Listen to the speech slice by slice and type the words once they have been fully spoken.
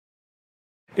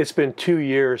It's been 2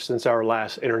 years since our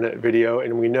last internet video,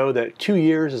 and we know that 2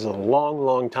 years is a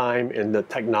long time in the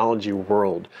technology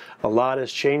world. A lot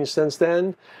has changed since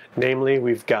then. Namely,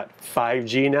 we've got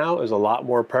 5G now, is a lot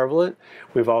more prevalent.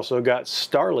 We've also got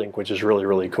Starlink, which is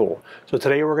really cool. So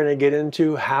today we're going to get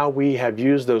into how we have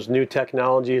used those new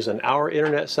technologies in our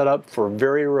internet setup for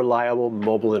very reliable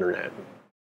mobile internet.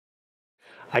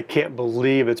 I can't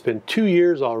believe it's been 2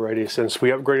 years already since we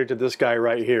upgraded to this guy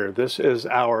right here. This is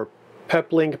our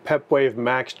Peplink Pepwave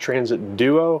MAX Transit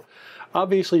Duo.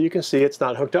 Obviously you can see it's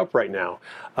not hooked up right now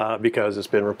because it's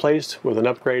been replaced with an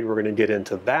upgrade. We're going to get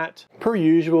into that. Per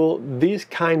usual, these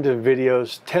kind of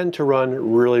videos tend to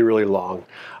run really long.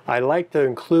 I like to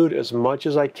include as much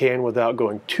as I can without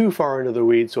going too far into the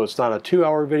weeds, so it's not a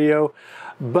 2-hour video,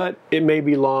 but it may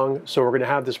be long. So we're going to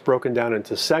have this broken down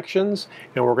into sections,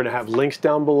 and we're going to have links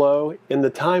down below in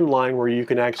the timeline where you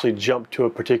can actually jump to a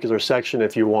particular section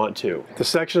if you want to. The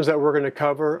sections that we're going to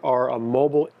cover are a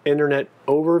mobile internet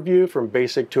overview from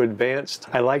basic to advanced.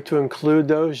 I like to include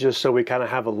those just so we kind of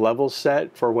have a level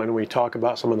set for when we talk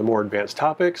about some of the more advanced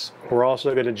topics. We're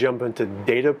also going to jump into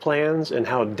data plans and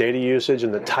how data usage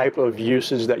and the type of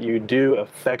usage that you do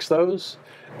affects those.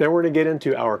 Then we're going to get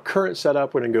into our current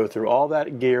setup. We're going to go through all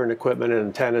that gear and equipment and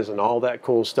antennas and all that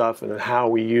cool stuff and how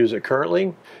we use it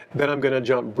currently. Then I'm going to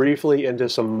jump briefly into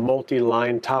some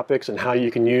multi-line topics and how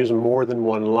you can use more than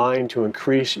one line to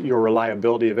increase your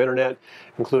reliability of internet,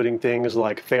 including things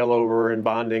like failover and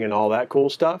bonding and all that cool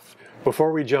stuff.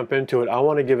 Before we jump into it, I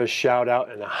want to give a shout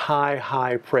out and a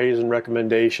high praise and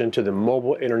recommendation to the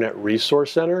Mobile Internet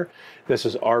Resource Center. This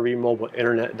is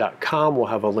rvmobileinternet.com. We'll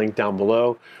have a link down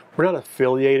below. We're not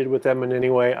affiliated with them in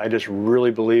any way. I just really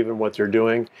believe in what they're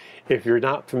doing. If you're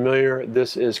not familiar,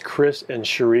 this is Chris and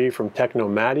Cherie from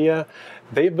Technomadia.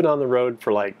 They've been on the road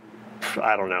for like,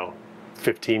 I don't know,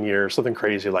 15 years, something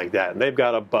crazy like that. And they've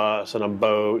got a bus and a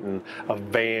boat and a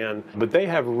van, but they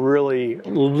have really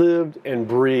lived and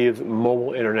breathed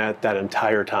mobile internet that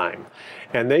entire time.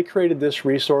 And they created this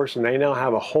resource, and they now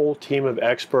have a whole team of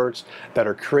experts that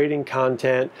are creating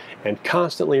content and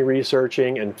constantly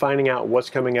researching and finding out what's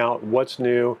coming out, what's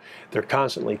new. They're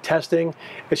constantly testing.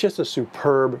 It's just a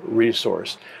superb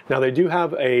resource. Now they do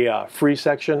have a free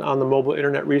section on the Mobile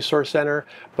Internet Resource Center,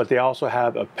 but they also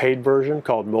have a paid version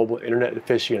called Mobile Internet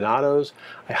Aficionados.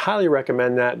 I highly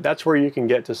recommend that. That's where you can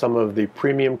get to some of the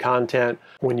premium content.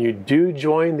 When you do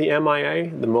join the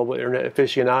MIA, the Mobile Internet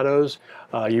Aficionados,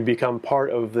 you become part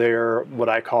of their, what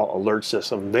I call, alert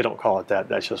system. They don't call it that,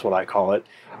 that's just what I call it.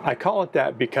 I call it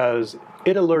that because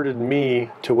it alerted me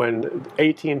to when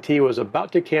AT&T was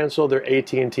about to cancel their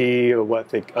AT&T, or what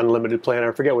the unlimited plan,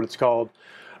 I forget what it's called,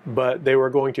 but they were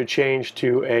going to change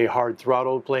to a hard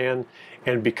throttle plan.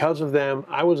 And because of them,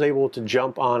 I was able to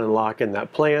jump on and lock in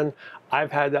that plan.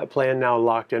 I've had that plan now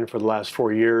locked in for the last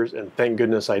 4 years, and thank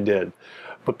goodness I did.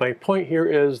 But my point here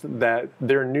is that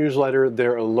their newsletter,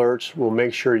 their alerts will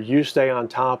make sure you stay on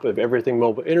top of everything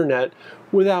mobile internet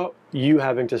without you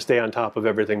having to stay on top of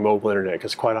everything mobile internet,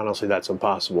 because quite honestly, that's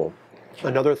impossible.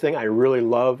 Another thing I really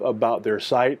love about their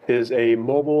site is a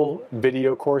mobile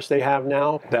video course they have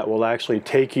now that will actually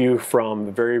take you from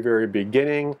the very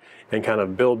beginning and kind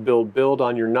of build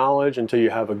on your knowledge until you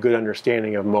have a good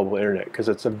understanding of mobile internet, because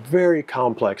it's a very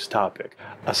complex topic.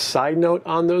 A side note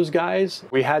on those guys,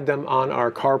 we had them on our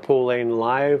Carpool Lane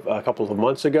Live a couple of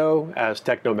months ago as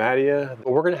Technomadia.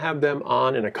 We're going to have them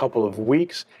on in a couple of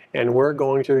weeks, and we're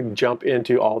going to jump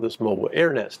into all this mobile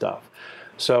internet stuff.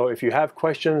 So if you have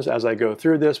questions as I go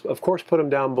through this, of course put them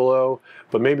down below,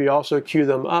 but maybe also queue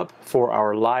them up for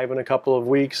our live in a couple of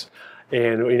weeks.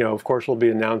 And of course we'll be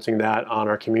announcing that on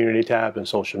our community tab and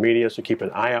social media, so keep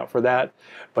an eye out for that.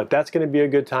 But that's going to be a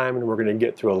good time, and we're going to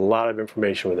get through a lot of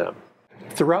information with them.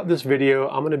 Throughout this video,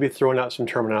 I'm going to be throwing out some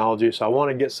terminology, so I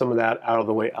want to get some of that out of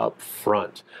the way up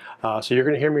front. So you're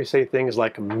going to hear me say things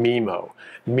like MIMO.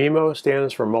 MIMO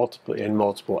stands for multiple in,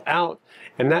 multiple out,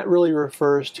 and that really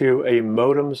refers to a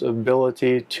modem's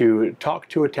ability to talk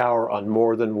to a tower on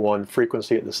more than one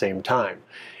frequency at the same time.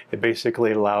 It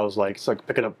basically allows, it's like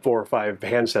picking up 4 or 5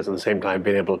 handsets at the same time,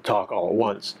 being able to talk all at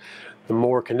once. The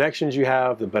more connections you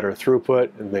have, the better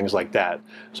throughput and things like that.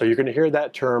 So you're going to hear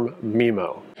that term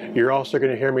MIMO. You're also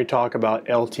going to hear me talk about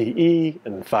LTE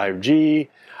and 5G.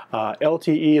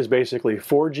 LTE is basically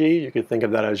 4G. You could think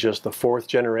of that as just the 4th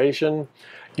generation.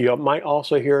 You might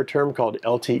also hear a term called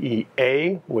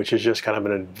LTE-A, which is just kind of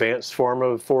an advanced form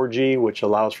of 4G, which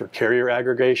allows for carrier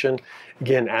aggregation.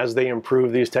 Again, as they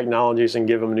improve these technologies and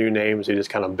give them new names, they just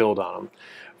kind of build on them.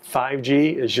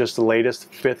 5G is just the latest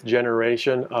 5th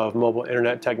generation of mobile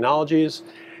internet technologies.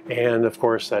 And of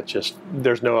course,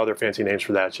 there's no other fancy names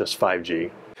for that, it's just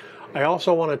 5G. I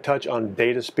also want to touch on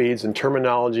data speeds and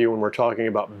terminology when we're talking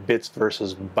about bits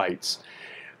versus bytes.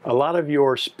 A lot of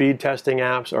your speed testing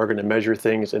apps are going to measure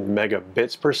things in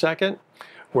megabits per second,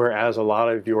 whereas a lot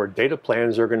of your data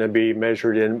plans are going to be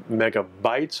measured in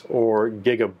megabytes or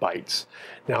gigabytes.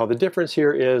 Now the difference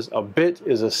here is a bit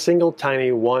is a single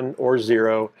tiny 1 or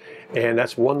 0, and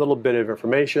that's one little bit of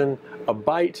information. A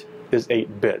byte is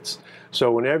 8 bits.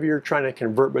 So whenever you're trying to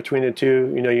convert between the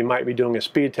two, you might be doing a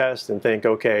speed test and think,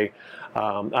 okay,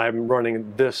 I'm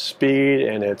running this speed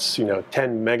and it's 10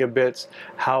 megabits.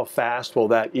 How fast will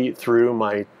that eat through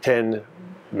my 10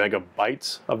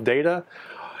 megabytes of data?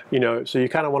 So you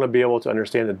kind of want to be able to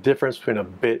understand the difference between a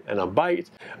bit and a byte.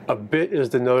 A bit is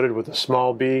denoted with a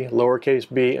small b,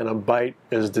 lowercase b, and a byte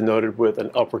is denoted with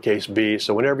an uppercase B.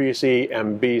 So whenever you see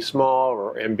MB small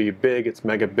or MB big, it's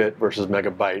megabit versus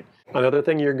megabyte. Another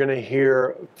thing you're going to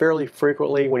hear fairly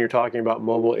frequently when you're talking about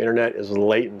mobile internet is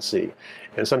latency.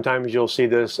 And sometimes you'll see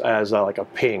this as like a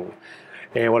ping.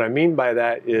 And what I mean by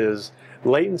that is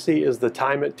latency is the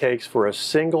time it takes for a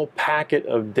single packet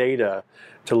of data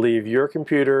to leave your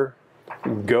computer,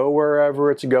 go wherever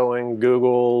it's going,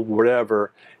 Google,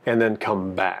 whatever, and then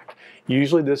come back.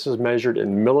 Usually this is measured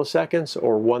in milliseconds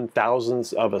or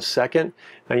 1/1000th of a second.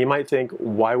 Now you might think,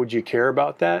 why would you care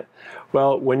about that?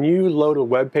 Well, when you load a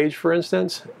web page, for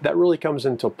instance, that really comes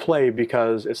into play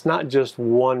because it's not just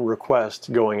one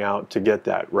request going out to get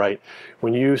that, right?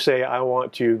 When you say, I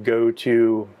want to go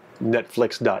to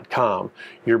Netflix.com,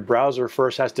 your browser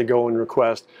first has to go and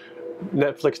request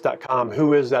Netflix.com,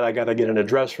 who is that? I got to get an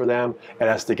address for them. It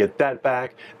has to get that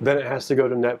back. Then it has to go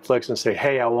to Netflix and say,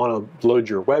 hey, I want to load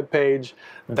your web page.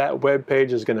 That web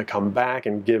page is going to come back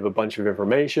and give a bunch of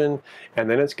information. And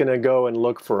then it's going to go and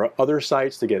look for other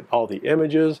sites to get all the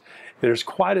images. There's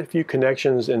quite a few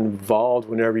connections involved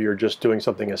whenever you're just doing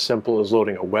something as simple as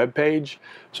loading a web page.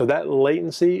 So that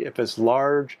latency, if it's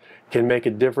large, can make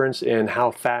a difference in how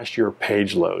fast your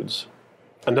page loads.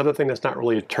 Another thing that's not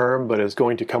really a term, but is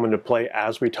going to come into play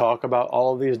as we talk about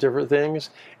all of these different things,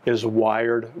 is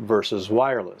wired versus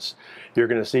wireless. You're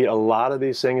going to see a lot of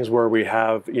these things where we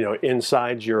have,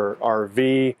 inside your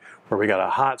RV, where we got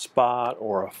a hotspot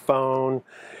or a phone.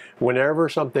 Whenever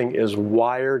something is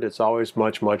wired, it's always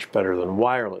much, much better than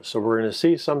wireless. So we're going to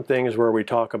see some things where we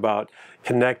talk about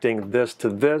connecting this to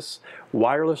this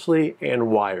wirelessly and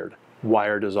wired.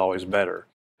 Wired is always better.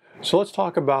 So let's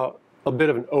talk about a bit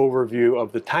of an overview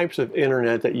of the types of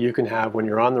internet that you can have when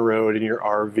you're on the road in your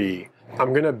RV.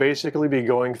 I'm going to basically be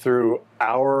going through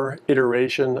our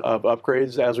iteration of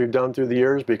upgrades as we've done through the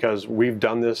years because we've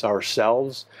done this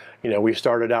ourselves. We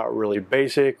started out really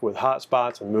basic with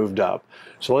hotspots and moved up.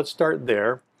 So let's start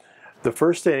there. The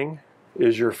first thing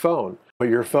is your phone.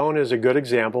 Your phone is a good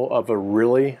example of a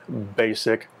really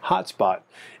basic hotspot.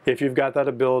 If you've got that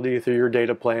ability through your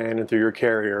data plan and through your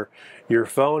carrier, your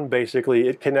phone basically,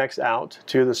 it connects out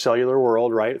to the cellular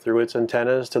world, right, through its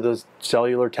antennas to the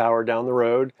cellular tower down the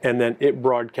road, and then it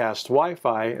broadcasts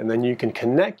Wi-Fi, and then you can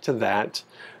connect to that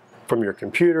from your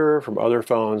computer, from other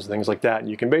phones, things like that,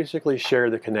 and you can basically share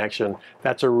the connection.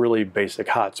 That's a really basic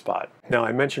hotspot. Now,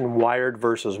 I mentioned wired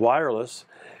versus wireless.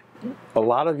 A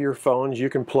lot of your phones, you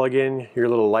can plug in your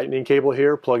little lightning cable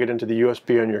here, plug it into the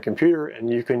USB on your computer, and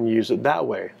you can use it that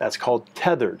way. That's called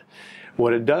tethered.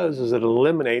 What it does is it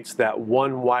eliminates that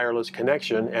one wireless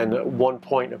connection and one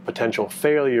point of potential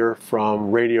failure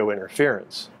from radio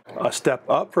interference. A step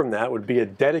up from that would be a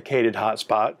dedicated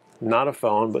hotspot, not a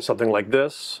phone, but something like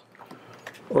this,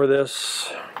 or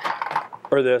this,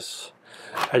 or this.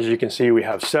 As you can see, we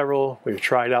have several. We've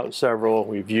tried out several.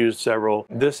 We've used several.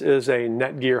 This is a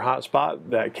Netgear hotspot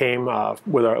that came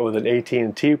with an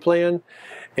AT&T plan,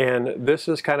 and this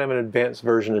is kind of an advanced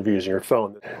version of using your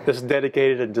phone. This is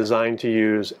dedicated and designed to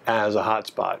use as a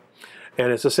hotspot,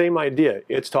 and it's the same idea.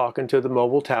 It's talking to the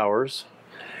mobile towers,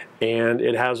 and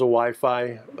it has a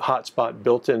Wi-Fi hotspot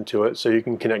built into it, so you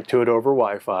can connect to it over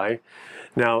Wi-Fi.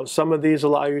 Now, some of these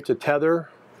allow you to tether,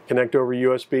 connect over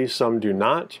USB, some do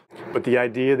not, but the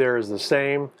idea there is the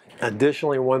same.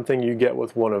 Additionally, one thing you get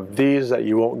with one of these that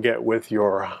you won't get with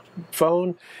your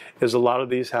phone is a lot of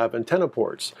these have antenna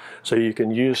ports. So you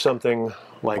can use something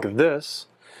like this,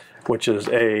 which is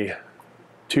a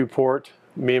 2-port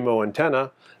MIMO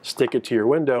antenna, stick it to your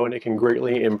window, and it can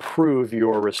greatly improve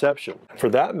your reception. For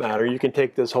that matter, you can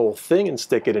take this whole thing and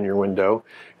stick it in your window.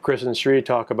 Chris and Sri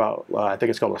talk about, I think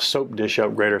it's called a soap dish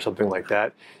upgrade or something like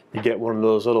that. You get one of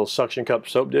those little suction cup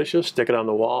soap dishes, stick it on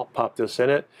the wall, pop this in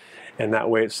it, and that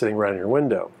way it's sitting right in your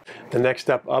window. The next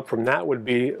step up from that would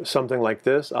be something like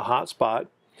this, a hotspot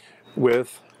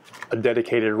with a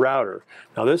dedicated router.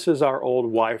 Now this is our old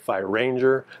Wi-Fi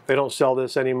Ranger. They don't sell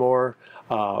this anymore.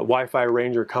 Wi-Fi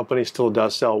Ranger company still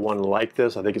does sell one like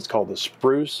this. I think it's called the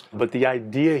Spruce. But the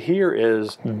idea here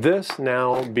is this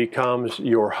now becomes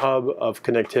your hub of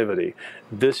connectivity.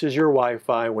 This is your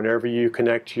Wi-Fi. Whenever you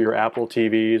connect to your Apple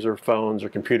TVs or phones or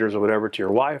computers or whatever to your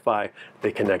Wi-Fi,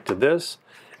 they connect to this.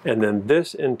 And then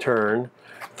this in turn,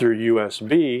 through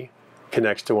USB,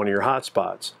 connects to one of your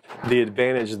hotspots. The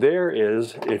advantage there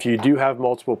is if you do have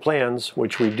multiple plans,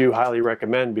 which we do highly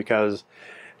recommend because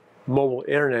mobile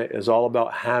internet is all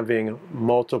about having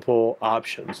multiple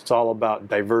options. It's all about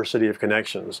diversity of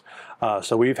connections.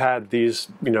 So we've had these,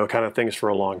 kind of things for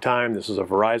a long time. This is a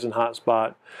Verizon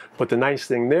hotspot. But the nice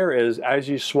thing there is, as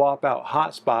you swap out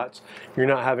hotspots, you're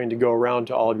not having to go around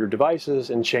to all of your devices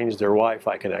and change their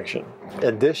Wi-Fi connection.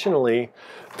 Additionally,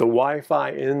 the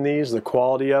Wi-Fi in these, the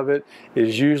quality of it,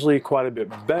 is usually quite a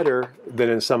bit better than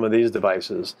in some of these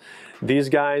devices. These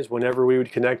guys, whenever we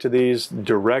would connect to these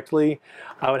directly,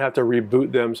 I would have to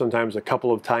reboot them sometimes a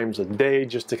couple of times a day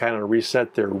just to kind of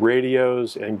reset their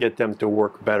radios and get them to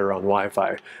work better on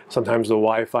Wi-Fi. Sometimes the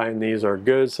Wi-Fi in these are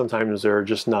good, sometimes they're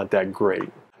just not that great.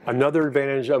 Another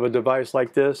advantage of a device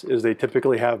like this is they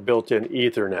typically have built-in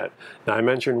Ethernet. Now I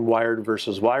mentioned wired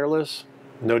versus wireless,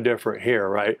 no different here,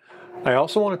 right? I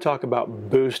also want to talk about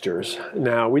boosters.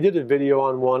 Now, we did a video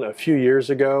on one a few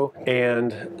years ago,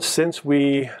 and since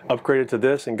we upgraded to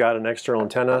this and got an external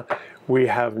antenna, we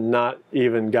have not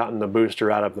even gotten the booster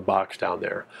out of the box down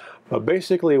there. But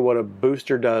basically what a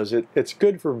booster does, it's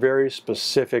good for very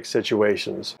specific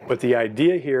situations. But the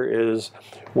idea here is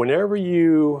whenever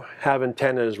you have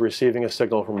antennas receiving a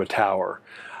signal from a tower,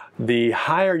 the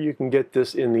higher you can get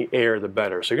this in the air, the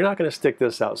better. So you're not going to stick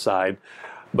this outside.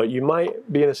 But you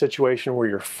might be in a situation where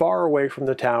you're far away from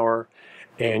the tower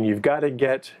and you've got to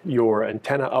get your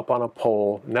antenna up on a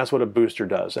pole, and that's what a booster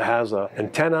does. It has an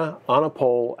antenna on a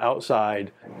pole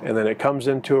outside, and then it comes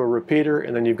into a repeater,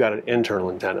 and then you've got an internal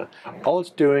antenna. All it's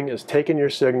doing is taking your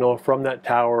signal from that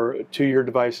tower to your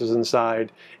devices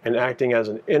inside and acting as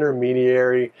an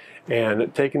intermediary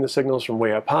and taking the signals from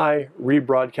way up high,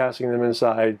 rebroadcasting them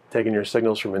inside, taking your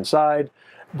signals from inside,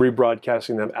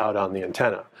 rebroadcasting them out on the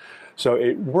antenna. So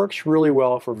it works really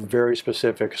well for very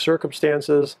specific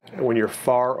circumstances when you're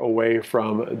far away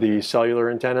from the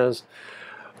cellular antennas.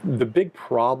 The big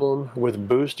problem with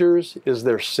boosters is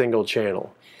they're single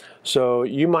channel. So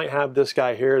you might have this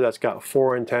guy here that's got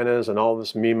 4 antennas and all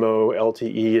this MIMO,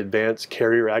 LTE, advanced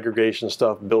carrier aggregation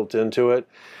stuff built into it,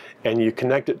 and you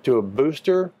connect it to a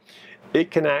booster.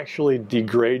 It can actually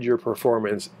degrade your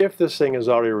performance if this thing is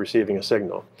already receiving a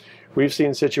signal. We've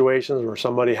seen situations where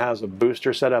somebody has a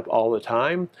booster set up all the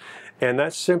time, and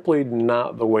that's simply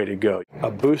not the way to go.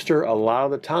 A booster, a lot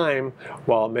of the time,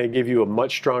 while it may give you a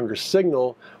much stronger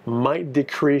signal, might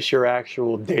decrease your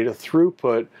actual data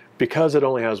throughput because it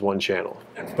only has one channel.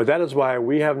 But that is why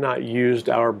we have not used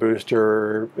our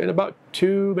booster in about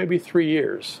 2, maybe 3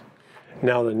 years.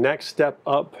 Now the next step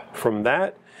up from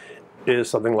that is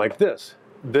something like this.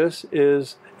 This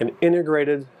is an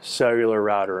integrated cellular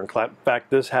router. In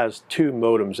fact, this has 2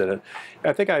 modems in it.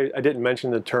 I think I didn't mention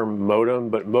the term modem,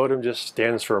 but modem just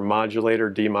stands for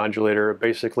modulator, demodulator. It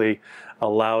basically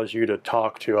allows you to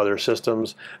talk to other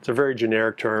systems. It's a very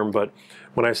generic term, but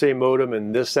when I say modem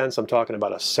in this sense, I'm talking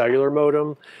about a cellular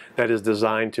modem that is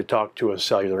designed to talk to a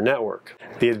cellular network.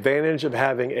 The advantage of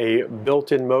having a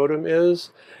built-in modem is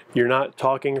you're not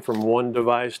talking from one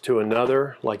device to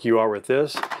another like you are with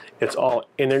this. It's all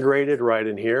integrated right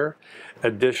in here.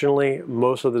 Additionally,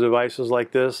 most of the devices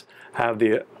like this have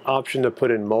the option to put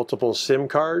in multiple SIM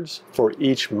cards for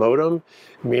each modem,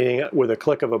 meaning with a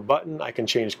click of a button, I can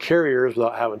change carriers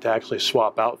without having to actually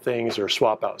swap out things or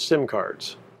swap out SIM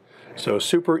cards. So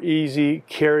super easy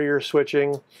carrier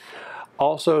switching.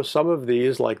 Also, some of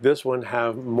these, like this one,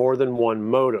 have more than one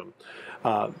modem.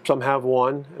 Some have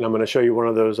one, and I'm going to show you one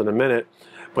of those in a minute.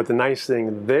 But the nice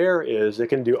thing there is it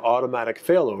can do automatic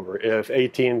failover. If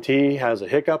AT&T has a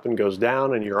hiccup and goes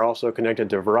down and you're also connected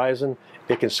to Verizon,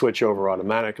 it can switch over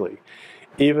automatically.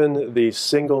 Even the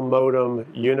single modem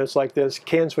units like this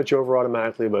can switch over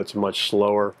automatically, but it's much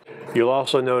slower. You'll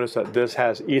also notice that this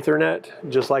has Ethernet,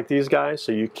 just like these guys,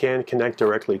 so you can connect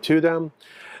directly to them.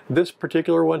 This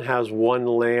particular one has one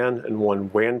LAN and one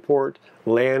WAN port.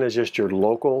 LAN is just your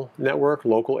local network,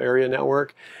 local area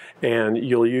network, and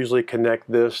you'll usually connect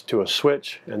this to a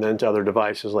switch and then to other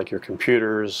devices like your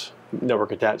computers,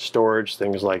 network attached storage,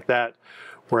 things like that.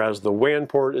 Whereas the WAN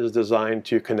port is designed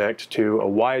to connect to a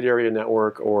wide area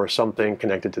network or something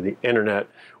connected to the internet.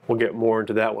 We'll get more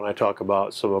into that when I talk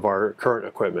about some of our current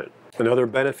equipment. Another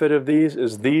benefit of these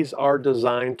is these are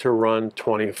designed to run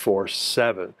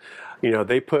 24/7. You know,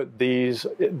 they put these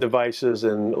devices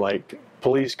in like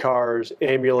police cars,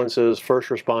 ambulances, first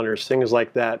responders, things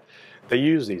like that. They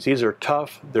use these. These are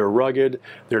tough, they're rugged,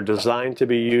 they're designed to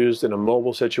be used in a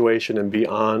mobile situation and be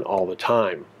on all the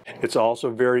time. It's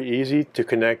also very easy to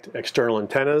connect external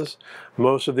antennas.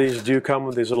 Most of these do come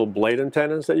with these little blade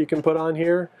antennas that you can put on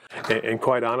here. And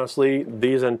quite honestly,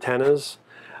 these antennas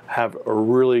have a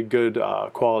really good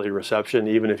quality reception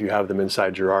even if you have them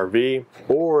inside your RV.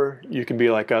 Or you can be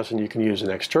like us and you can use an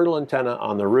external antenna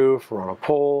on the roof or on a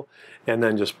pole and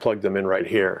then just plug them in right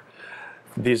here.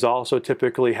 These also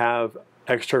typically have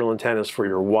external antennas for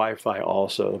your Wi-Fi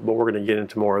also, but we're going to get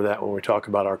into more of that when we talk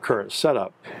about our current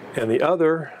setup. And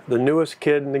the newest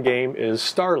kid in the game is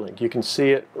Starlink. You can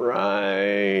see it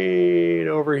right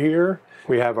over here.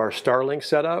 We have our Starlink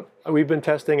setup. We've been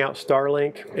testing out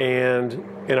Starlink, and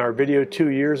in our video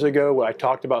 2 years ago, I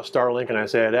talked about Starlink and I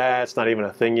said, it's not even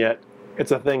a thing yet.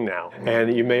 It's a thing now,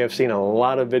 and you may have seen a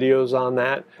lot of videos on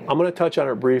that. I'm going to touch on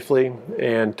it briefly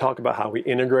and talk about how we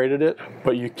integrated it,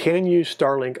 but you can use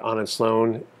Starlink on its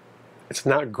own. It's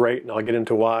not great, and I'll get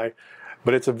into why,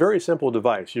 but it's a very simple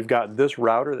device. You've got this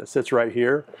router that sits right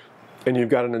here, and you've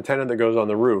got an antenna that goes on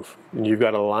the roof, and you've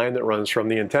got a line that runs from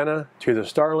the antenna to the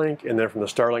Starlink, and then from the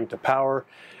Starlink to power,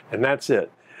 and that's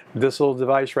it. This little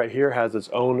device right here has its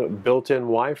own built-in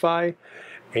Wi-Fi,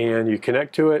 and you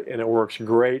connect to it, and it works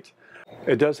great.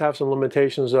 It does have some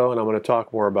limitations though, and I'm going to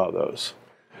talk more about those.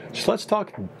 So let's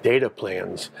talk data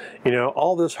plans. You know,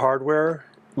 all this hardware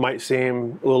might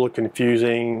seem a little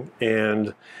confusing,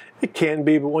 and it can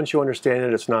be, but once you understand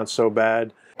it, it's not so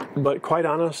bad. But quite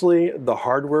honestly, the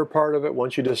hardware part of it,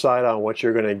 once you decide on what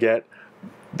you're going to get,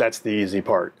 that's the easy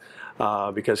part.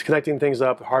 Because connecting things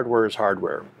up, hardware is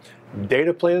hardware.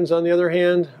 Data plans, on the other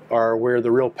hand, are where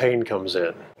the real pain comes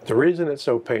in. The reason it's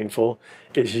so painful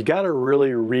is you got to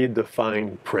really read the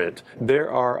fine print.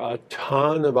 There are a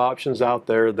ton of options out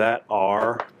there that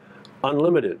are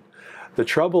unlimited. The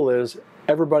trouble is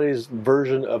everybody's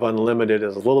version of unlimited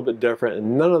is a little bit different,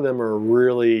 and none of them are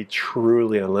really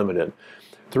truly unlimited.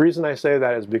 The reason I say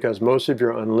that is because most of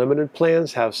your unlimited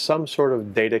plans have some sort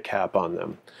of data cap on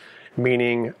them,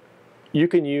 meaning you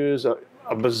can use a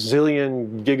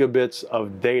bazillion gigabits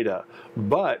of data,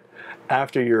 but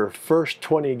after your first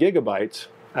 20 gigabytes,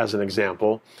 as an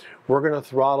example, we're going to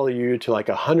throttle you to like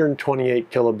 128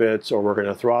 kilobits, or we're going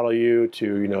to throttle you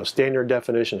to, you know, standard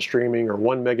definition streaming or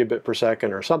 1 megabit per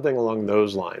second or something along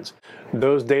those lines.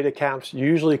 Those data caps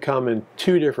usually come in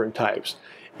two different types.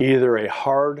 Either a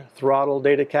hard throttle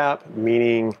data cap,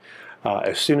 meaning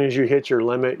as soon as you hit your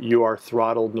limit, you are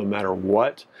throttled no matter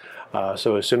what.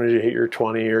 So as soon as you hit your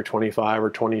 20 or 25 or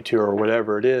 22 or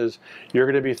whatever it is, you're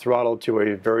going to be throttled to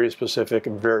a very specific,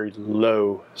 very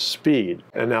low speed.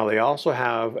 And now they also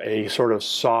have a sort of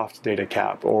soft data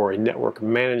cap or a network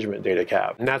management data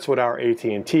cap. And that's what our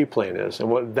AT&T plan is. And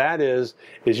what that is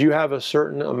you have a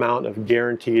certain amount of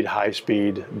guaranteed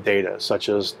high-speed data, such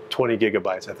as 20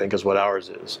 gigabytes, I think is what ours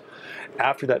is.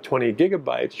 After that 20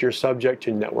 gigabytes, you're subject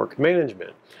to network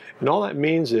management. And all that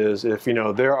means is if, you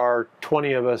know, there are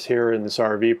 20 of us here in this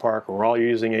RV park and we're all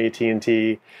using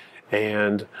AT&T,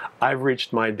 and I've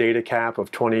reached my data cap of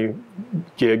 20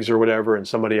 gigs or whatever and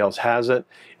somebody else hasn't,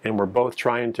 and we're both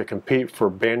trying to compete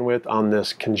for bandwidth on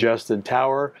this congested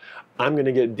tower, I'm going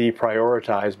to get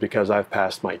deprioritized because I've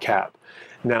passed my cap.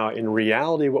 Now, in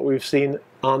reality, what we've seen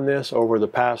on this over the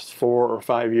past 4 or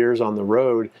 5 years on the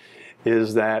road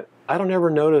is that I don't ever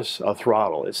notice a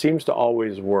throttle. It seems to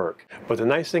always work. But the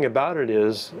nice thing about it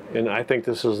is, and I think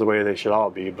this is the way they should all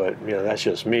be, but you know, that's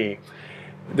just me,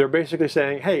 they're basically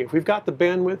saying, hey, if we've got the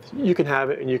bandwidth, you can have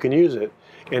it and you can use it.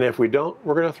 And if we don't,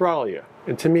 we're going to throttle you.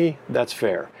 And to me, that's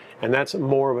fair. And that's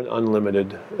more of an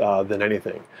unlimited than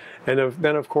anything. And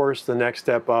then, of course, the next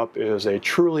step up is a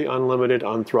truly unlimited,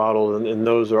 unthrottled, and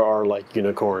those are like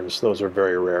unicorns. Those are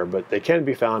very rare, but they can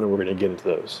be found, and we're going to get into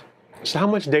those. So how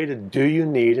much data do you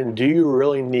need, and do you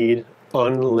really need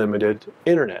unlimited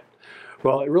internet?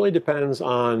 Well, it really depends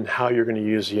on how you're going to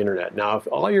use the internet. Now, if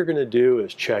all you're going to do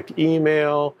is check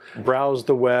email, browse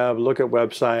the web, look at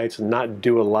websites, and not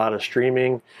do a lot of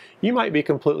streaming, you might be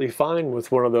completely fine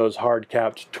with one of those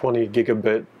hard-capped 20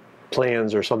 gigabit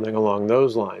plans or something along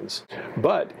those lines.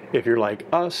 But if you're like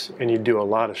us and you do a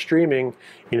lot of streaming,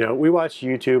 you know, we watch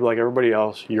YouTube like everybody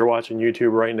else. You're watching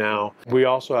YouTube right now. We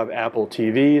also have Apple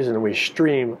TVs, and we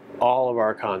stream all of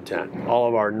our content, all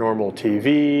of our normal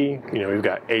TV. You know, we've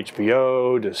got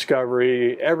HBO,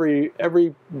 Discovery,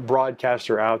 every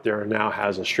broadcaster out there now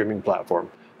has a streaming platform.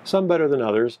 Some better than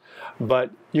others, but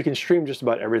you can stream just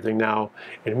about everything now.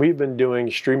 And we've been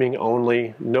doing streaming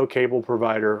only, no cable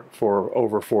provider for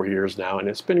over 4 years now, and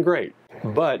it's been great.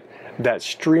 but that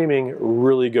streaming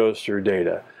really goes through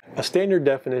data. A standard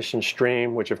definition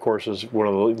stream, which of course is one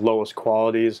of the lowest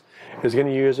qualities, is going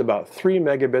to use about 3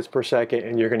 megabits per second,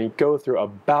 and you're going to go through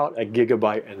about a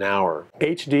gigabyte an hour.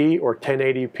 HD or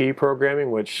 1080p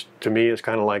programming, which to me is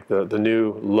kind of like the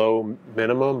new low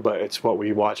minimum, but it's what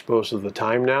we watch most of the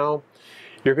time now,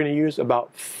 you're going to use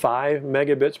about 5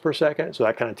 megabits per second, so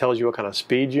that kind of tells you what kind of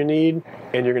speed you need,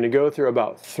 and you're going to go through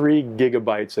about 3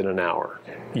 gigabytes in an hour.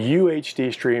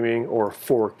 UHD streaming or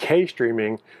 4K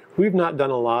streaming, we've not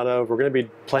done a lot of. We're going to be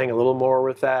playing a little more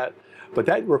with that, but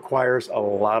that requires a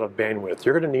lot of bandwidth.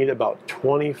 You're going to need about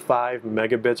 25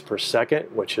 megabits per second,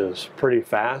 which is pretty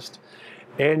fast,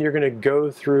 and you're going to go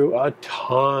through a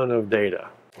ton of data.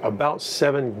 About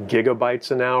 7 gigabytes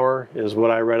an hour is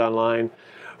what I read online.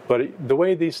 But the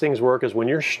way these things work is when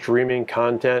you're streaming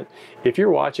content, if you're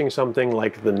watching something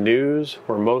like the news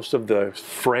where most of the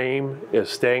frame is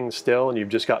staying still and you've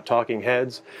just got talking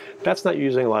heads, that's not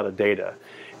using a lot of data.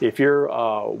 If you're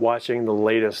watching the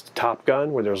latest Top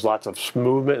Gun where there's lots of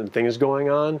movement and things going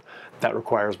on, that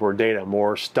requires more data.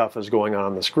 More stuff is going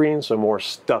on the screen, so more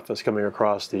stuff is coming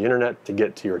across the internet to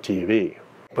get to your TV.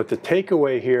 But the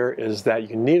takeaway here is that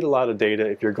you need a lot of data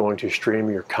if you're going to stream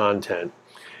your content.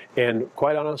 And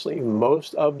quite honestly,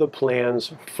 most of the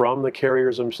plans from the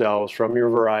carriers themselves, from your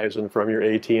Verizon, from your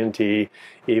AT&T,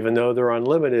 even though they're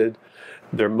unlimited,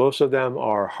 most of them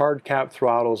are hard cap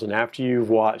throttles, and after you've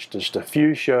watched just a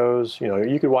few shows,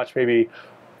 you could watch maybe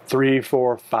 3,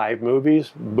 4, 5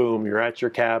 movies, boom, you're at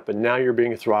your cap, and now you're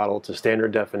being throttled to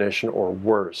standard definition or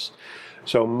worse.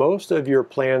 So most of your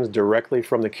plans directly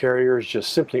from the carriers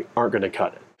just simply aren't going to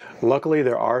cut it. Luckily,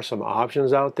 there are some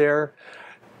options out there.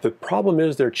 The problem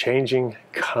is they're changing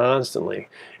constantly.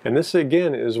 And this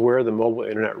again is where the Mobile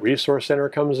Internet Resource Center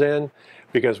comes in,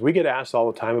 because we get asked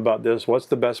all the time about this, what's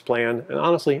the best plan? And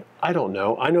honestly, I don't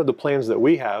know. I know the plans that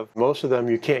we have, most of them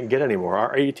you can't get anymore.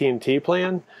 Our AT&T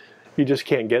plan, you just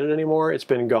can't get it anymore. It's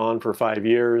been gone for 5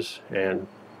 years, and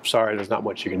sorry, there's not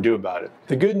much you can do about it.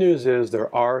 The good news is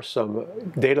there are some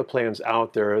data plans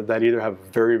out there that either have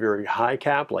very, very high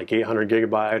cap, like 800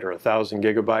 gigabyte or 1,000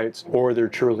 gigabytes, or they're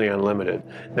truly unlimited.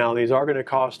 Now, these are going to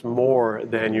cost more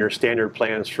than your standard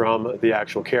plans from the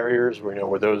actual carriers,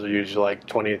 where those are usually like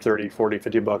 20, 30, 40,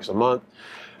 50 bucks a month.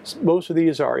 Most of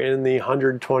these are in the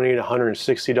 $120 to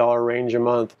 $160 range a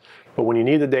month, but when you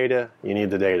need the data, you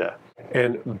need the data.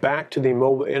 And back to the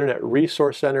Mobile Internet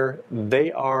Resource Center,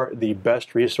 they are the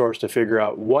best resource to figure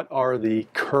out what are the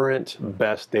current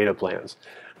best data plans.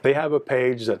 They have a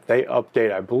page that they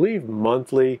update, I believe,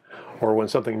 monthly or when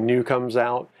something new comes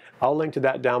out. I'll link to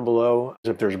that down below.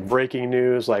 If there's breaking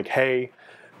news like, hey,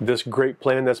 this great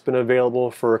plan that's been available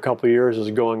for a couple of years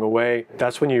is going away,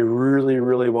 that's when you really,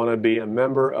 really want to be a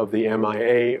member of the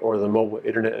MIA or the Mobile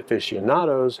Internet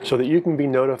Aficionados so that you can be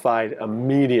notified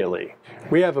immediately.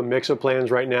 We have a mix of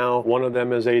plans right now. One of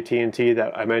them is AT&T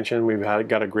that I mentioned. We've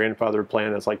got a grandfathered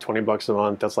plan that's like 20 bucks a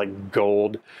month. That's like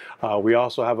gold. We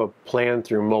also have a plan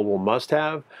through Mobile Must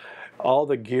Have. All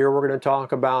the gear we're going to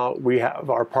talk about, we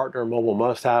have our partner Mobile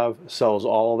Must Have sells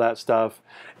all of that stuff,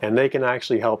 and they can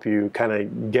actually help you kind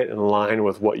of get in line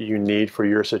with what you need for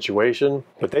your situation.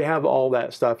 But they have all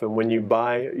that stuff, and when you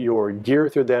buy your gear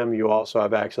through them, you also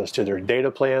have access to their data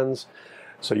plans.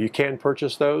 So you can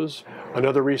purchase those.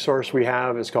 Another resource we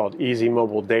have is called Easy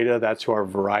Mobile Data. That's who our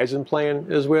Verizon plan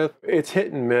is with. It's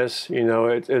hit and miss.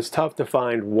 It's tough to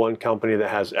find one company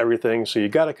that has everything. So you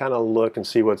got to kind of look and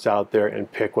see what's out there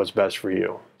and pick what's best for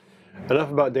you.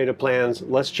 Enough about data plans.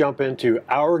 Let's jump into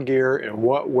our gear and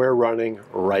what we're running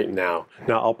right now.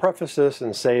 Now, I'll preface this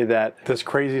and say that this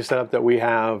crazy setup that we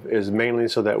have is mainly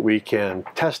so that we can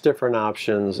test different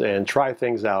options and try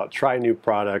things out, try new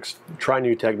products, try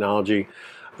new technology.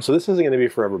 So this isn't going to be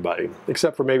for everybody,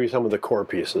 except for maybe some of the core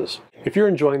pieces. If you're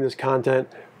enjoying this content,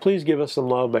 please give us some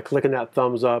love by clicking that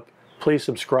thumbs up. Please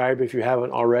subscribe if you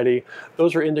haven't already.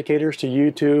 Those are indicators to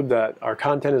YouTube that our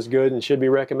content is good and should be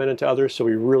recommended to others, so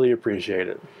we really appreciate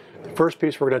it. The first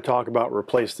piece we're going to talk about,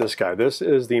 replace this guy. This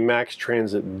is the Max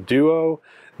Transit Duo.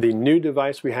 The new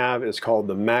device we have is called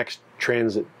the Max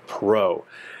Transit Pro.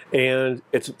 And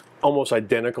it's almost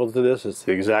identical to this. It's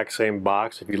the exact same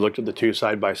box. If you looked at the two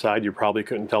side by side, you probably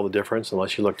couldn't tell the difference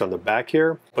unless you looked on the back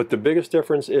here. But the biggest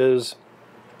difference is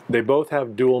they both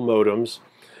have dual modems.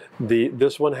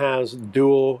 This one has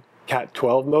dual Cat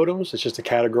 12 modems. It's just a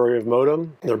category of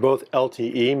modem. They're both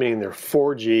LTE, meaning they're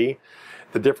 4G.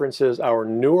 The difference is our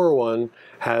newer one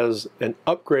has an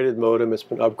upgraded modem. It's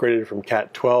been upgraded from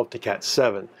Cat 12 to Cat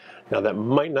 7. Now that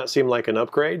might not seem like an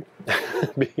upgrade,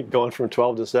 going from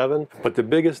 12 to 7, but the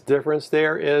biggest difference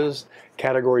there is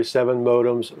Category 7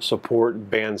 modems support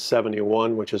band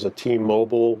 71, which is a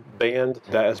T-Mobile band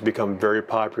that has become very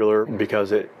popular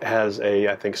because it has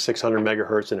I think 600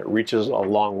 megahertz and it reaches a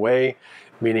long way,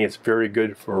 meaning it's very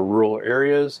good for rural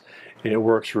areas, and it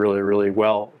works really, really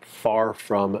well far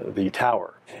from the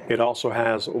tower. It also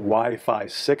has Wi-Fi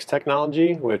 6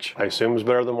 technology, which I assume is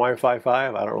better than Wi-Fi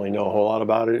 5. I don't really know a whole lot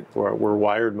about it. We're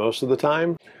wired most of the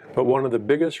time. But one of the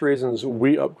biggest reasons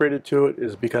we upgraded to it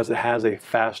is because it has a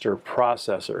faster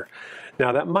processor.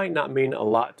 Now that might not mean a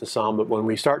lot to some, but when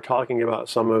we start talking about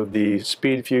some of the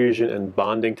SpeedFusion and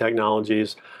bonding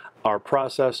technologies, our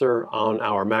processor on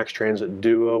our Max Transit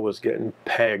Duo was getting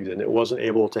pegged and it wasn't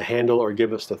able to handle or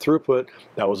give us the throughput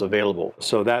that was available.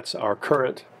 So that's our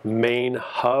current main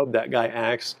hub. That guy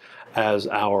acts as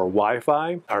our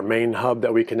Wi-Fi, our main hub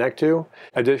that we connect to.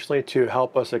 Additionally, to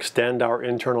help us extend our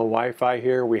internal Wi-Fi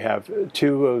here, we have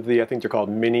two of the, I think they're called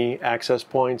mini access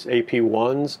points,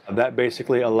 AP1s. That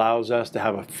basically allows us to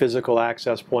have a physical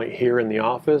access point here in the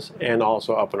office and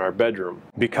also up in our bedroom.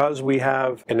 Because we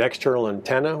have an external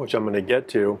antenna, which I'm going to get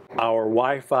to, our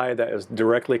Wi-Fi that is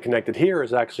directly connected here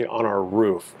is actually on our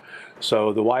roof. So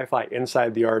the Wi-Fi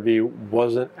inside the RV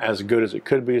wasn't as good as it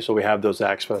could be, so we have those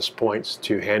access points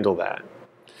to handle that.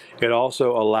 It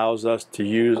also allows us to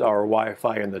use our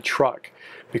Wi-Fi in the truck.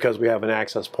 Because we have an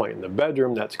access point in the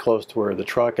bedroom that's close to where the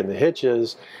truck and the hitch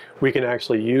is, we can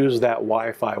actually use that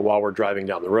Wi-Fi while we're driving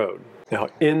down the road. Now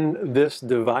in this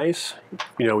device,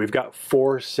 we've got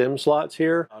 4 SIM slots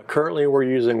here. Currently we're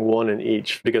using 1 in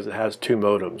each because it has 2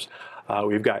 modems.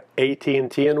 We've got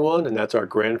AT&T in one, and that's our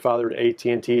grandfathered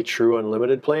AT&T True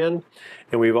Unlimited plan.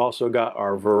 And we've also got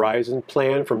our Verizon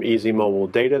plan from Easy Mobile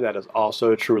Data that is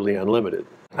also truly unlimited.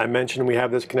 I mentioned we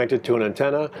have this connected to an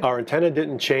antenna. Our antenna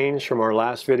didn't change from our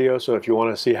last video, so if you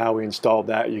want to see how we installed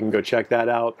that, you can go check that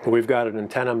out. We've got an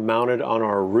antenna mounted on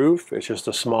our roof. It's just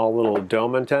a small little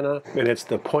dome antenna, and it's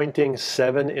the pointing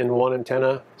 7-in-1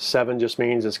 antenna. 7 just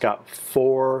means it's got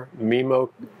 4 MIMO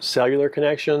cellular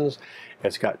connections.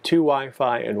 It's got 2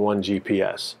 Wi-Fi and 1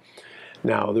 GPS.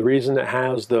 Now the reason it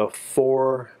has the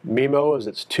 4 MIMO is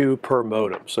it's 2 per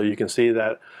modem. So you can see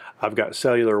that I've got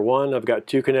Cellular 1, I've got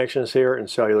 2 connections here, and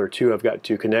Cellular 2, I've got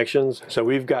 2 connections. So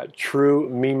we've got true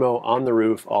MIMO on the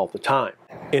roof all the time.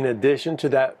 In addition to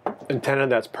that antenna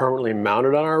that's permanently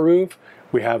mounted on our roof,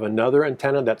 we have another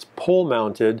antenna that's pole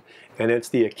mounted, and it's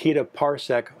the Akita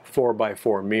Parsec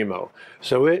 4x4 MIMO.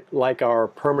 So it, like our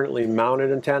permanently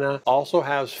mounted antenna, also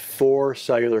has 4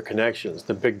 cellular connections.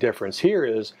 The big difference here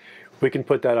is we can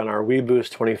put that on our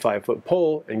WeBoost 25-foot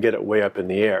pole and get it way up in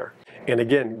the air. And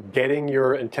again, getting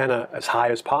your antenna as high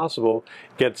as possible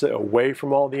gets it away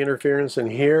from all the interference in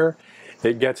here.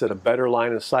 It gets it a better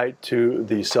line of sight to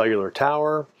the cellular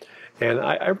tower. And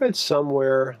I read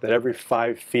somewhere that every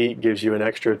 5 feet gives you an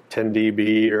extra 10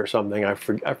 dB or something. I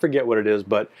forget what it is,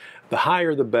 but the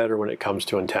higher the better when it comes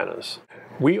to antennas.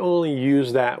 We only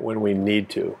use that when we need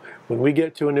to. When we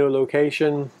get to a new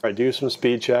location, I do some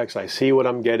speed checks, I see what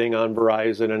I'm getting on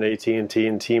Verizon and AT&T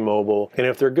and T-Mobile, and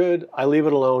if they're good, I leave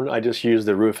it alone, I just use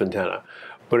the roof antenna.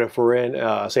 But if we're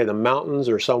in, say, the mountains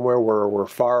or somewhere where we're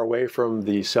far away from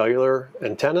the cellular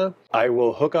antenna, I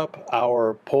will hook up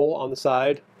our pole on the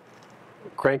side,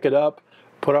 crank it up,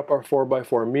 put up our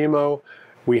 4x4 MIMO.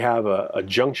 We have a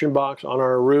junction box on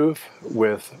our roof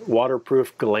with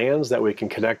waterproof glands that we can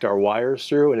connect our wires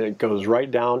through, and it goes right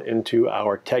down into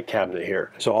our tech cabinet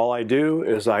here. So all I do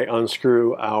is I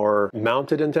unscrew our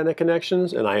mounted antenna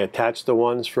connections and I attach the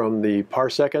ones from the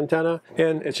Parsec antenna,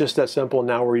 and it's just that simple.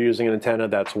 Now we're using an antenna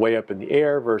that's way up in the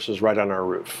air versus right on our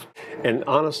roof. And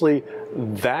honestly,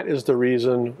 that is the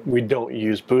reason we don't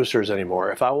use boosters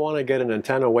anymore. If I want to get an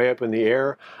antenna way up in the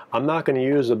air, I'm not going to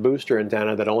use a booster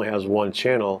antenna that only has 1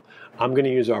 channel. I'm going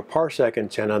to use our Parsec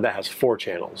antenna that has 4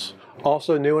 channels.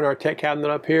 Also new in our tech cabinet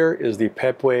up here is the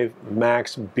Pepwave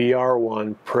MAX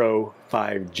BR1 Pro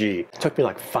 5G. It took me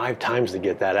like 5 times to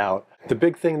get that out. The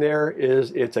big thing there is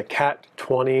it's a Cat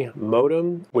 20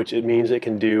 modem, which it means it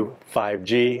can do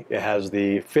 5G. It has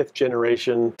the 5th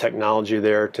generation technology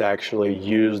there to actually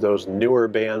use those newer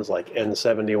bands like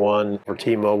N71 for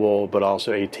T-Mobile, but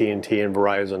also AT&T and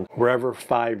Verizon. Wherever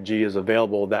 5G is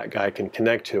available, that guy can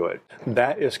connect to it.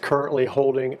 That is currently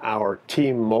holding our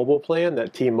T-Mobile plan.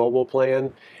 That T-Mobile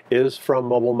plan is from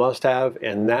Mobile Must Have,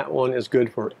 and that one is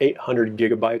good for 800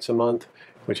 gigabytes a month,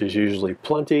 which is usually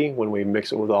plenty when we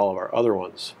mix it with all of our other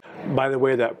ones. By the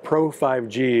way, that Pro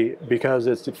 5G, because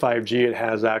it's 5G, it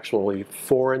has actually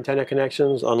 4 antenna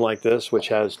connections, unlike this, which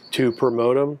has 2 per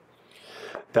modem.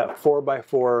 That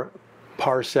 4x4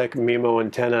 parsec MIMO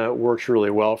antenna works really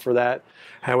well for that.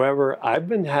 However, I've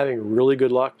been having really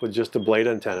good luck with just the blade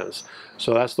antennas.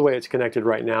 So that's the way it's connected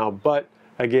right now. But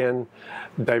again,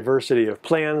 diversity of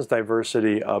plans,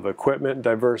 diversity of equipment,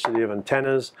 diversity of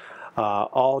antennas,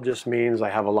 all just means I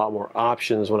have a lot more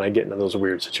options when I get into those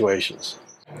weird situations.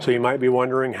 So you might be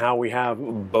wondering how we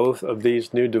have both of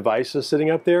these new devices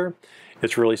sitting up there.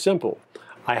 It's really simple.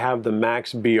 I have the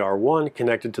Max BR1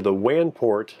 connected to the WAN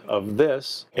port of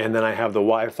this, and then I have the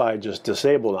Wi-Fi just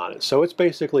disabled on it. So it's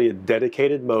basically a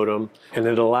dedicated modem, and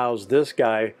it allows this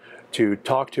guy to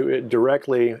talk to it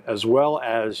directly as well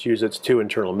as use its two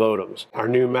internal modems. Our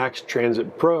new Max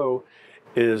Transit Pro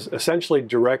is essentially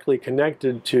directly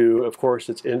connected to, of course,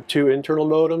 its two internal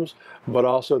modems, but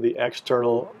also the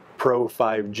external Pro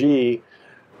 5G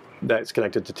that's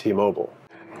connected to T-Mobile.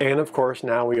 And of course,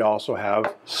 now we also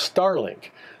have Starlink.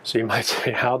 So you might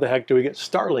say, how the heck do we get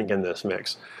Starlink in this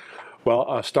mix? Well,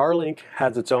 Starlink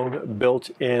has its own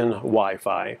built-in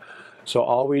Wi-Fi. So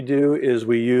all we do is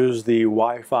we use the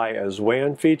Wi-Fi as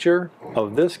WAN feature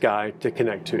of this guy to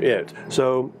connect to it.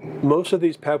 So most of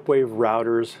these Pepwave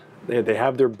routers, they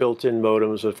have their built-in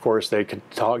modems. Of course, they can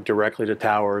talk directly to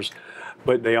towers.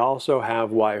 But they also have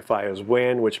Wi-Fi as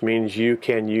WAN, which means you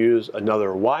can use another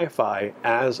Wi-Fi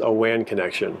as a WAN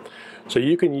connection. So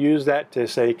you can use that to,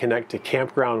 say, connect to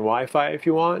campground Wi-Fi if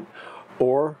you want,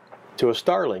 or to a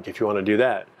Starlink if you want to do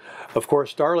that. Of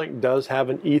course, Starlink does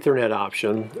have an Ethernet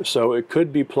option, so it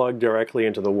could be plugged directly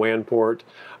into the WAN port,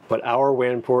 but our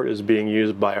WAN port is being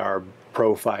used by our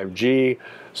Pro 5G,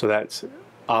 so that's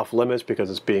off limits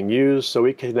because it's being used, so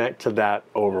we connect to that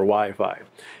over Wi-Fi.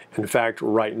 In fact,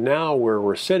 right now where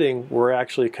we're sitting, we're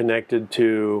actually connected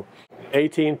to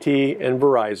AT&T and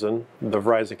Verizon. The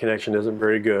Verizon connection isn't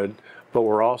very good, but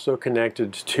we're also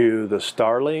connected to the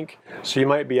Starlink. So you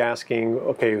might be asking,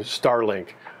 okay, Starlink,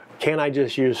 can I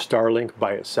just use Starlink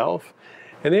by itself?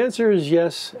 And the answer is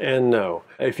yes and no.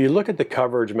 If you look at the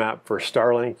coverage map for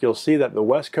Starlink, you'll see that the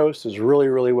West Coast is really,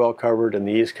 really well covered and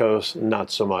the East Coast,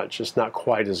 not so much. It's not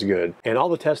quite as good. And all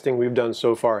the testing we've done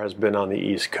so far has been on the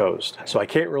East Coast. So I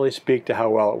can't really speak to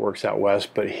how well it works out West,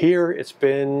 but here it's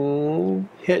been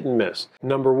hit and miss.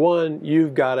 Number one,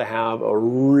 you've got to have a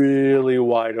really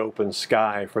wide open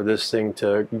sky for this thing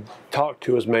to talk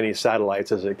to as many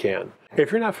satellites as it can.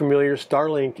 If you're not familiar,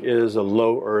 Starlink is a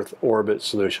low Earth orbit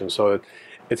solution. So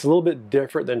it's a little bit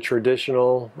different than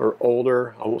traditional or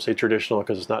older, I won't say traditional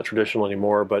because it's not traditional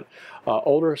anymore, but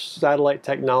older satellite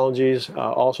technologies,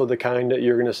 also the kind that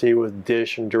you're going to see with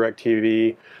Dish and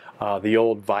DirecTV, the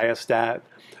old Viasat.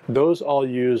 Those all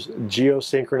use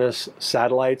geosynchronous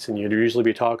satellites, and you'd usually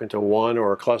be talking to one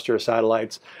or a cluster of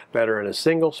satellites that are in a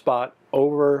single spot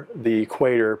over the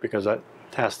equator, because that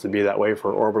has to be that way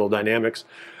for orbital dynamics.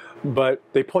 But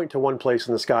they point to one place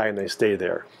in the sky and they stay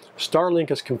there.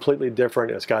 Starlink is completely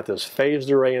different. It's got this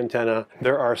phased array antenna.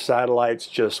 There are satellites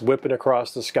just whipping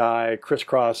across the sky,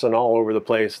 crisscrossing all over the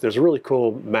place. There's a really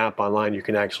cool map online. You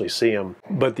can actually see them.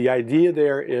 But the idea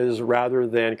there is, rather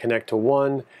than connect to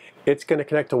one, it's going to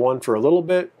connect to one for a little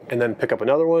bit and then pick up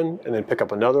another one and then pick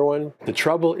up another one. The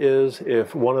trouble is,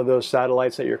 if one of those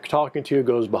satellites that you're talking to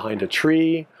goes behind a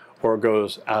tree or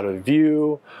goes out of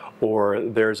view, or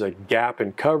there's a gap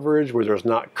in coverage where there's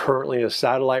not currently a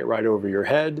satellite right over your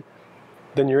head,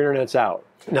 then your internet's out.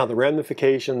 Now, the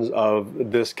ramifications of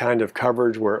this kind of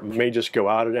coverage, where it may just go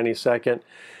out at any second,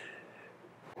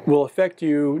 will affect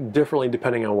you differently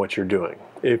depending on what you're doing.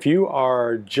 If you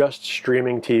are just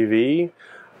streaming TV,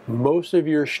 most of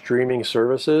your streaming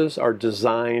services are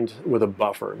designed with a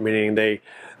buffer, meaning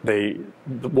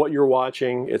what you're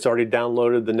watching, it's already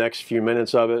downloaded the next few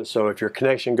minutes of it. So if your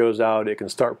connection goes out, it can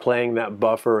start playing that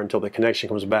buffer until the connection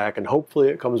comes back, and hopefully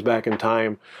it comes back in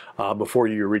time before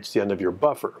you reach the end of your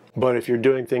buffer. But if you're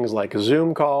doing things like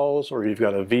Zoom calls, or you've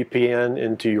got a VPN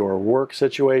into your work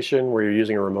situation where you're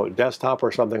using a remote desktop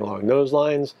or something along those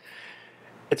lines,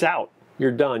 it's out.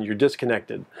 You're done. You're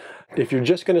disconnected. If you're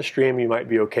just going to stream, you might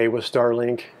be okay with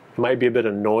Starlink. It might be a bit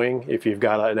annoying if you've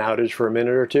got an outage for a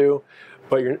minute or two,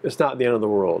 but it's not the end of the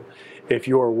world. If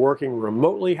you're working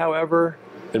remotely, however,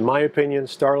 in my opinion,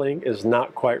 Starlink is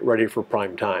not quite ready for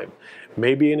prime time.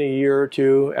 Maybe in a year or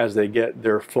two, as they get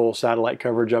their full satellite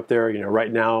coverage up there. You know,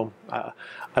 right now,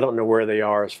 I don't know where they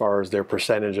are as far as their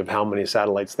percentage of how many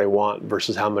satellites they want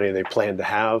versus how many they plan to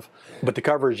have. But the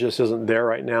coverage just isn't there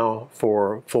right now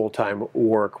for full-time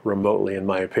work remotely, in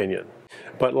my opinion.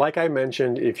 But like I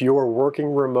mentioned, if you're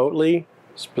working remotely,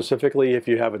 specifically if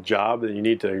you have a job that you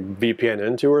need to VPN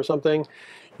into or something,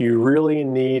 you really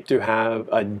need to have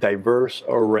a diverse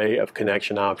array of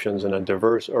connection options and a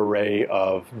diverse array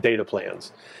of data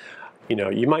plans. You know,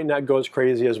 you might not go as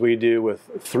crazy as we do with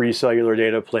 3 cellular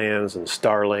data plans and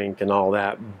Starlink and all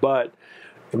that, but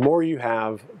the more you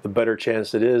have, the better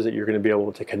chance it is that you're going to be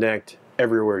able to connect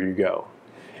everywhere you go.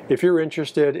 If you're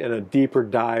interested in a deeper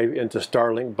dive into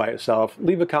Starlink by itself,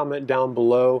 leave a comment down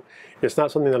below. It's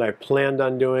not something that I planned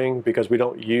on doing because we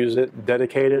don't use it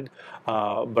dedicated,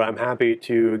 but I'm happy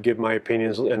to give my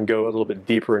opinions and go a little bit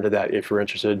deeper into that. If you're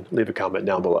interested, leave a comment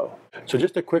down below. So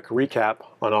just a quick recap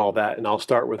on all that, and I'll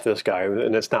start with this guy,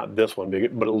 and it's not this one,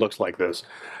 but it looks like this.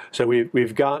 So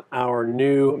we've got our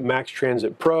new Max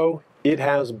Transit Pro. It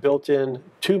has built-in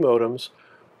 2 modems.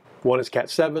 One is Cat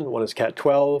 7, one is Cat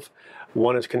 12.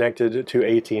 One is connected to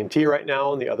AT&T right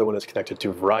now, and the other one is connected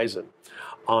to Verizon.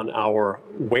 On our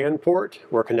WAN port,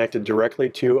 we're connected directly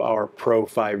to our Pro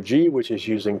 5G, which is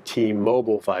using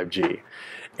T-Mobile 5G.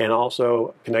 And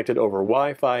also connected over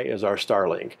Wi-Fi is our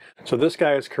Starlink. So this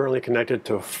guy is currently connected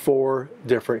to 4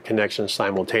 different connections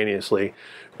simultaneously,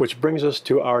 which brings us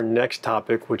to our next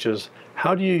topic, which is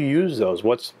how do you use those?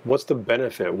 What's the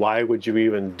benefit? Why would you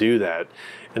even do that?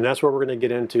 And that's where we're going to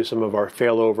get into some of our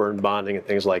failover and bonding and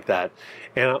things like that.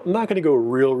 And I'm not going to go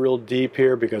real deep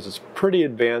here because it's pretty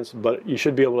advanced, but you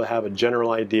should be able to have a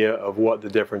general idea of what the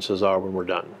differences are when we're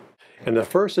done. And the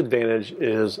first advantage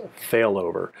is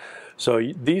failover.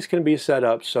 So these can be set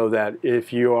up so that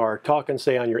if you are talking,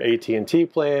 say, on your AT&T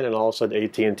plan and all of a sudden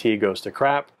AT&T goes to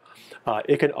crap,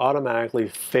 it can automatically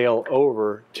fail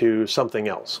over to something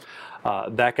else.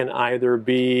 That can either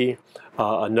be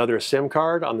another SIM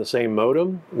card on the same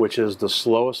modem, which is the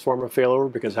slowest form of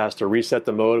failover because it has to reset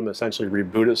the modem, essentially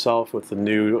reboot itself with the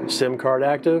new SIM card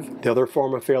active. The other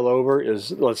form of failover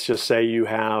is, let's just say you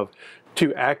have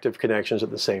 2 active connections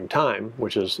at the same time,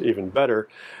 which is even better.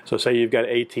 So say you've got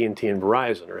AT&T and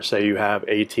Verizon, or say you have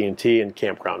AT&T and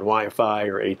Campground Wi-Fi,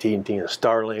 or AT&T and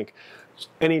Starlink.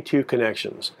 Any 2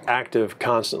 connections active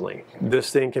constantly.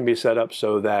 This thing can be set up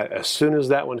so that as soon as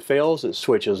that one fails, it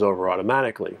switches over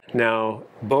automatically. Now,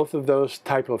 both of those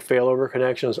type of failover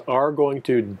connections are going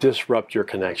to disrupt your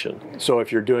connection. So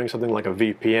if you're doing something like a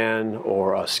VPN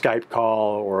or a Skype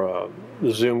call or a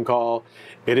Zoom call,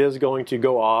 it is going to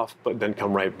go off but then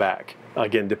come right back,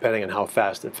 again depending on how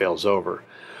fast it fails over.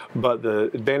 But the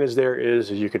advantage there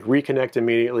is you could reconnect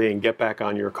immediately and get back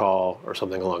on your call or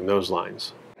something along those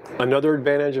lines. Another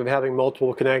advantage of having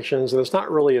multiple connections, and it's not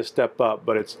really a step up,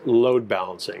 but it's load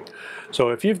balancing. So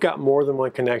if you've got more than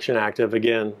one connection active,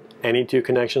 again, any 2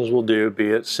 connections will do, be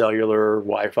it cellular,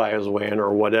 Wi-Fi as WAN,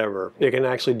 or whatever. It can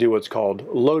actually do what's called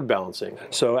load balancing.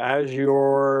 So as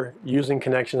you're using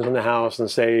connections in the house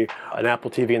and say an Apple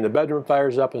TV in the bedroom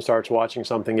fires up and starts watching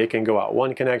something, it can go out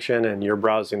one connection, and you're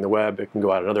browsing the web, it can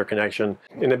go out another connection.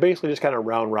 And it basically just kind of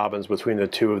round robins between the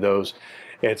 2 of those.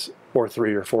 Or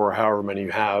 3 or 4, or however many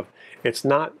you have. It's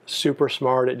not super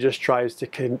smart. It just tries to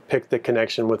pick the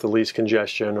connection with the least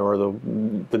congestion or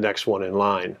the next one in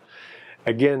line.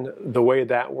 Again, the way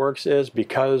that works is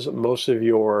because most of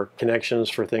your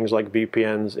connections for things like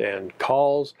VPNs and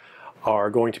calls are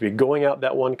going to be going out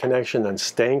that one connection and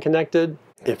staying connected.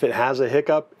 If it has a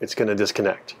hiccup, it's going to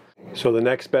disconnect. So the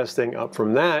next best thing up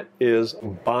from that is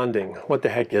bonding. What the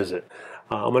heck is it?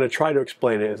 I'm going to try to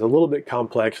explain it. It's a little bit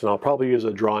complex, and I'll probably use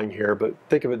a drawing here, but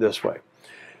think of it this way.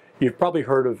 You've probably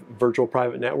heard of virtual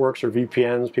private networks or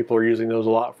VPNs. People are using those a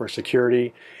lot for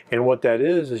security. And what that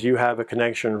is you have a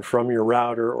connection from your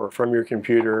router or from your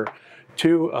computer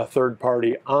to a third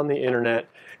party on the internet,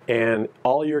 and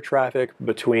all your traffic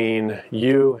between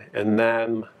you and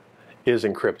them is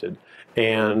encrypted.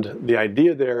 And the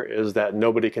idea there is that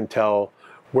nobody can tell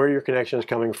where your connection is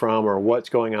coming from or what's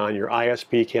going on. Your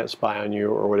ISP can't spy on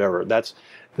you or whatever. That's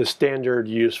the standard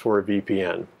use for a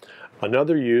VPN.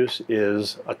 Another use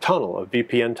is a tunnel, a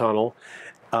VPN tunnel,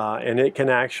 and it can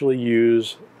actually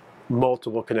use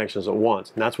multiple connections at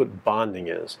once, and that's what bonding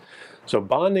is. So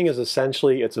bonding is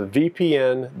essentially, it's a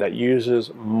VPN that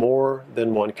uses more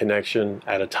than one connection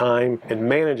at a time and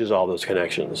manages all those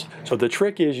connections. So the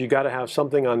trick is you got to have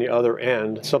something on the other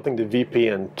end, something to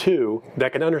VPN to,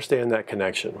 that can understand that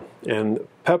connection. And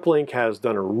Peplink has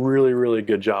done a really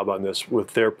good job on this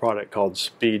with their product called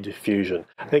SpeedFusion.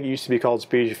 I think it used to be called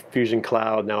SpeedFusion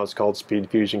Cloud, now it's called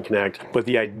SpeedFusion Connect. But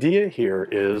the idea here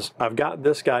is I've got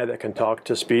this guy that can talk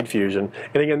to SpeedFusion.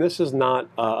 And again, this is not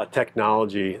a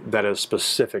technology that is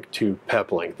specific to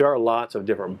Peplink. There are lots of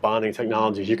different bonding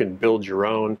technologies. You can build your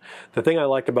own. The thing I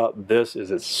like about this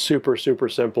is it's super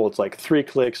simple. It's like 3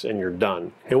 clicks and you're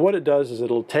done. And what it does is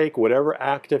it'll take whatever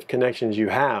active connections you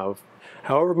have,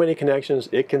 however many connections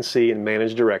it can see and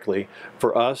manage directly.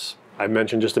 For us, I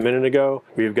mentioned just a minute ago,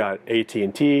 we've got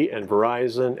AT&T and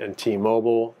Verizon and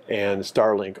T-Mobile and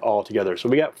Starlink all together. So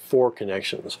we got 4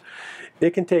 connections.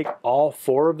 It can take all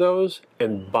 4 of those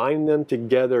and bind them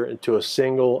together into a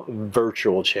single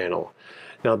virtual channel.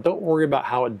 Now, don't worry about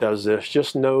how it does this.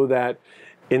 Just know that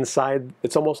inside,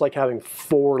 it's almost like having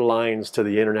 4 lines to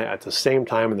the internet at the same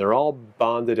time, and they're all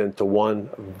bonded into one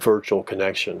virtual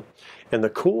connection. And the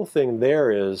cool thing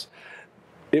there is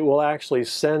it will actually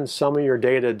send some of your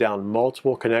data down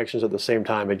multiple connections at the same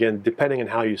time. Again, depending on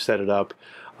how you set it up.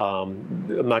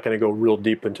 I'm not going to go real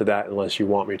deep into that unless you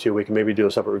want me to. We can maybe do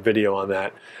a separate video on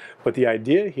that. But the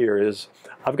idea here is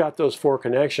I've got those 4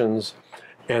 connections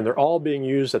and they're all being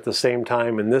used at the same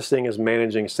time, and this thing is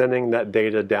managing sending that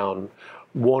data down,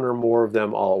 1 or more of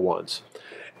them all at once.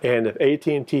 And if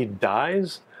AT&T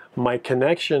dies, my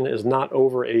connection is not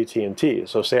over AT&T.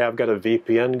 So say I've got a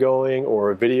VPN going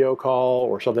or a video call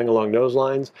or something along those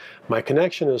lines, my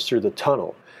connection is through the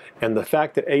tunnel. And the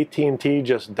fact that AT&T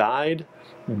just died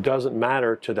doesn't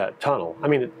matter to that tunnel. I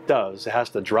mean, it does. It has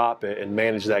to drop it and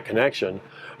manage that connection,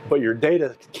 but your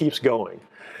data keeps going.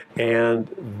 And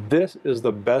this is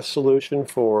the best solution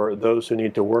for those who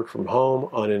need to work from home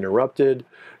uninterrupted,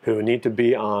 who need to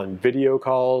be on video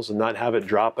calls and not have it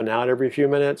dropping out every few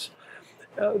minutes.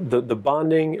 The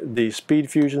bonding, the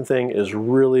SpeedFusion thing is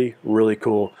really, really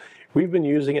cool. We've been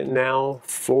using it now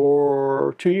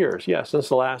for 2 years. Yeah, since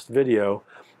the last video.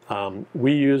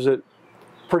 We use it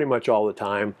pretty much all the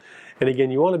time. And again,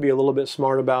 you want to be a little bit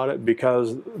smart about it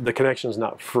because the connection is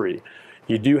not free.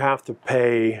 You do have to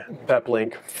pay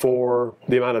Peplink for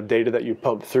the amount of data that you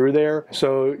pump through there.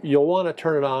 So you'll want to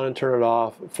turn it on and turn it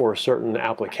off for certain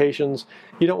applications.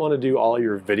 You don't want to do all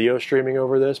your video streaming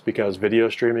over this because video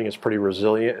streaming is pretty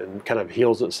resilient and kind of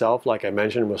heals itself. Like I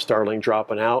mentioned with Starlink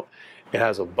dropping out, it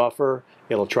has a buffer.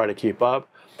 It'll try to keep up.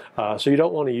 So you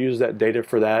don't want to use that data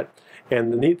for that.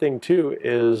 And the neat thing too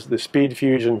is the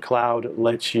SpeedFusion cloud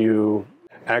lets you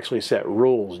actually set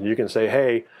rules. And you can say,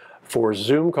 hey, for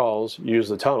Zoom calls, use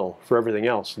the tunnel. For everything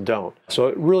else, don't. So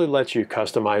it really lets you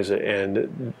customize it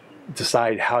and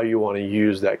decide how you want to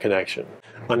use that connection.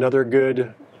 Another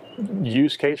good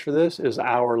use case for this is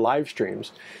our live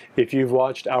streams. If you've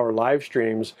watched our live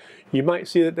streams, you might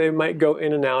see that they might go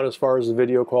in and out as far as the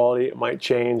video quality. It might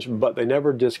change, but they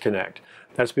never disconnect.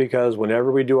 That's because whenever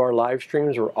we do our live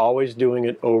streams, we're always doing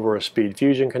it over a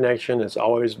SpeedFusion connection. It's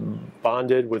always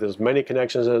bonded with as many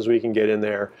connections as we can get in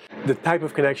there. The type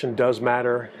of connection does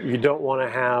matter. You don't want to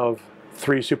have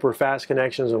 3 super fast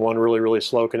connections and 1 really, really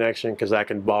slow connection because that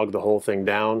can bog the whole thing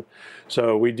down.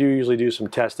 So we do usually do some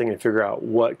testing and figure out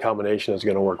what combination is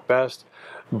going to work best.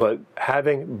 But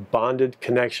having bonded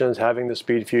connections, having the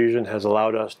SpeedFusion has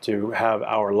allowed us to have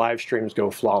our live streams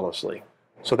go flawlessly.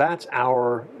 So that's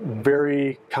our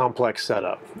very complex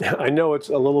setup. I know it's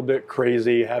a little bit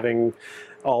crazy having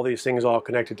all these things all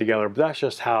connected together, but that's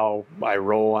just how I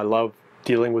roll. I love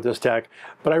dealing with this tech,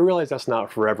 but I realize that's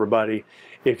not for everybody.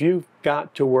 If you've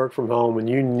got to work from home and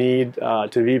you need to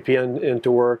VPN into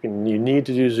work and you need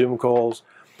to do Zoom calls,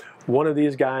 one of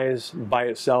these guys by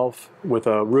itself with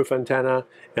a roof antenna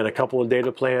and a couple of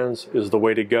data plans is the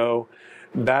way to go.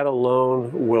 That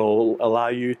alone will allow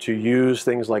you to use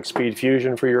things like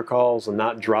SpeedFusion for your calls and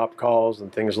not drop calls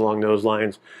and things along those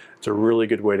lines. It's a really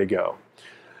good way to go.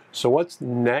 So what's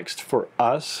next for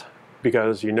us?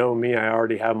 Because you know me, I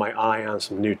already have my eye on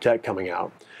some new tech coming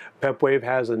out. Pepwave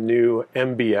has a new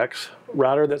MBX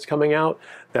router that's coming out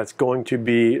that's going to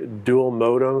be dual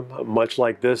modem, much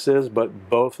like this is, but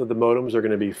both of the modems are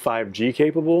going to be 5G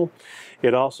capable.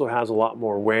 It also has a lot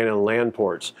more WAN and LAN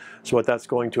ports. So what that's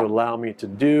going to allow me to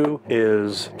do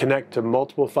is connect to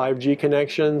multiple 5G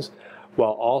connections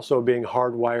while also being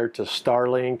hardwired to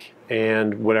Starlink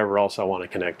and whatever else I want to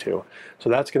connect to. So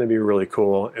that's going to be really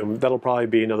cool, and that'll probably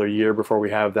be another year before we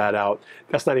have that out.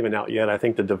 That's not even out yet. I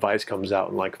think the device comes out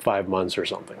in like 5 months or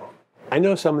something. I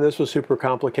know some of this was super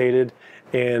complicated,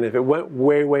 and if it went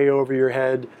way, way over your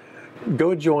head,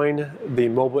 go join the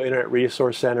Mobile Internet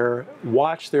Resource Center,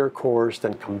 watch their course,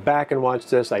 then come back and watch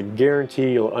this. I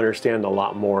guarantee you'll understand a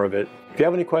lot more of it. If you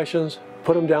have any questions,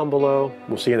 put them down below.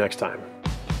 We'll see you next time.